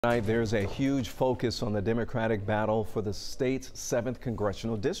Tonight, there's a huge focus on the Democratic battle for the state's 7th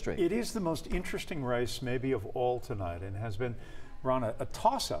congressional district. It is the most interesting race maybe of all tonight, and has been, Ron, a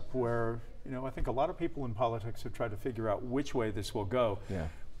toss-up where, I think a lot of people in politics have tried to figure out which way this will go. Yeah.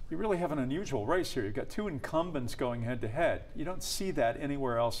 You really have an unusual race here. You've got two incumbents going head-to-head. You don't see that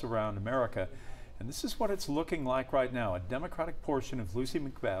anywhere else around America. And this is what it's looking like right now. A Democratic portion of Lucy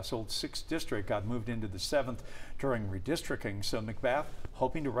McBath's old 6th district got moved into the 7th during redistricting. So McBath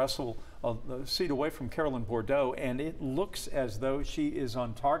hoping to wrestle a seat away from Carolyn Bourdeaux, and it looks as though she is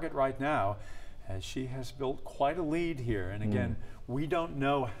on target right now, as she has built quite a lead here. And again, we don't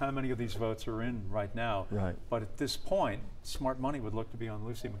know how many of these votes are in right now. Right. But at this point, smart money would look to be on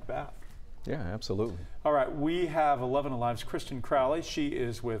Lucy McBath. Yeah, absolutely. All right, we have 11 Alive's Kristen Crowley. She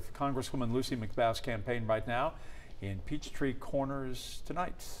is with Congresswoman Lucy McBath's campaign right now in Peachtree Corners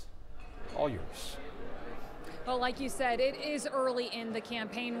tonight. All yours. Well, like you said, it is early in the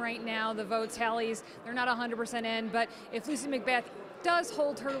campaign right now. The vote tallies, they're not 100% in, but if Lucy McBath does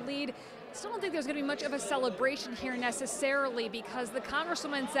hold her lead, I still don't think there's going to be much of a celebration here necessarily, because the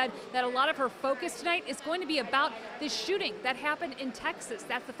Congresswoman said that a lot of her focus tonight is going to be about this shooting that happened in Texas.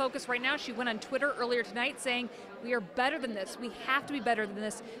 That's the focus right now. She went on Twitter earlier tonight saying, we are better than this. We have to be better than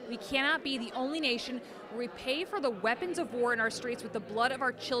this. We cannot be the only nation where we pay for the weapons of war in our streets with the blood of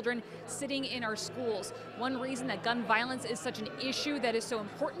our children sitting in our schools. One reason that gun violence is such an issue that is so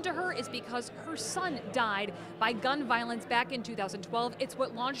important to her is because her son died by gun violence back in 2012. It's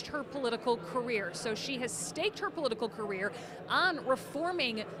what launched her political career. So she has staked her political career on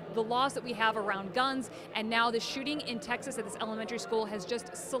reforming the laws that we have around guns, and now the shooting in Texas at this elementary school has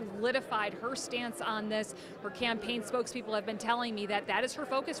just solidified her stance on this. Her campaign spokespeople have been telling me that that is her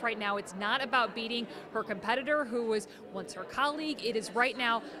focus right now. It's not about beating her competitor who was once her colleague. It is right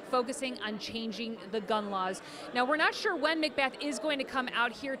now focusing on changing the gun laws. Now, we're not sure when McBath is going to come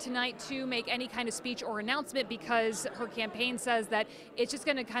out here tonight to make any kind of speech or announcement, because her campaign says that it's just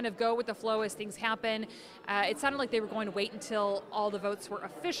going to kind of go with the flow as things happen. It sounded like they were going to wait until all the votes were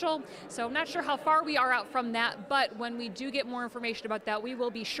official, so I'm not sure how far we are out from that, but when we do get more information about that, we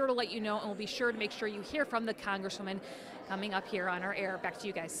will be sure to let you know, and we'll be sure to make sure you hear from the Congresswoman coming up here on our air. Back to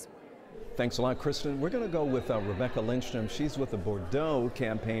you guys. Thanks a lot, Kristen. We're going to go with Rebecca Lindstrom. She's with the Bourdeaux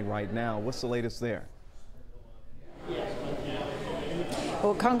campaign right now. What's the latest there?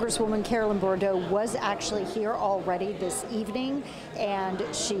 Well, Congresswoman Carolyn Bourdeaux was actually here already this evening, and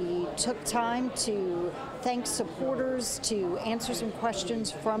she took time to thank supporters, to answer some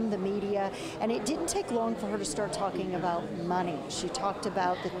questions from the media, and it didn't take long for her to start talking about money. She talked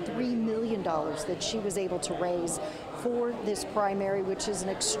about the $3 million that she was able to raise for this primary, which is an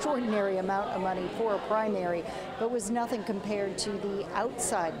extraordinary amount of money for a primary, but was nothing compared to the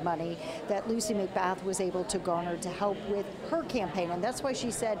outside money that Lucy McBath was able to garner to help with her campaign. And that's why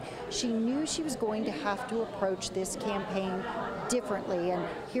she said she knew she was going to have to approach this campaign differently. And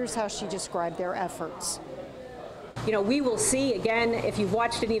here's how she described their efforts. We will see, again, if you've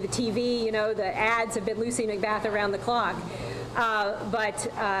watched any of the TV, the ads have been Lucy McBath around the clock.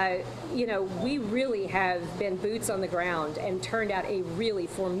 We really have been boots on the ground and turned out a really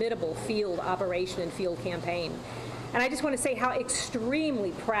formidable field operation and field campaign. And I just want to say how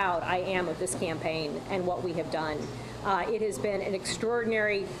extremely proud I am of this campaign and what we have done. It has been an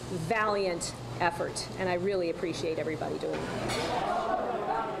extraordinary, valiant effort, and I really appreciate everybody doing it.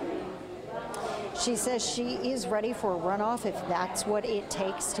 She says she is ready for a runoff if that's what it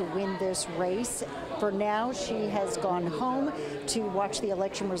takes to win this race. For now, she has gone home to watch the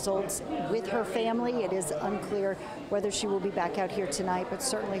election results with her family. It is unclear whether she will be back out here tonight, but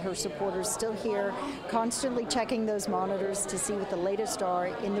certainly her supporters still here, constantly checking those monitors to see what the latest are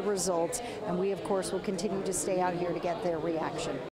in the results. And we, of course, will continue to stay out here to get their reaction.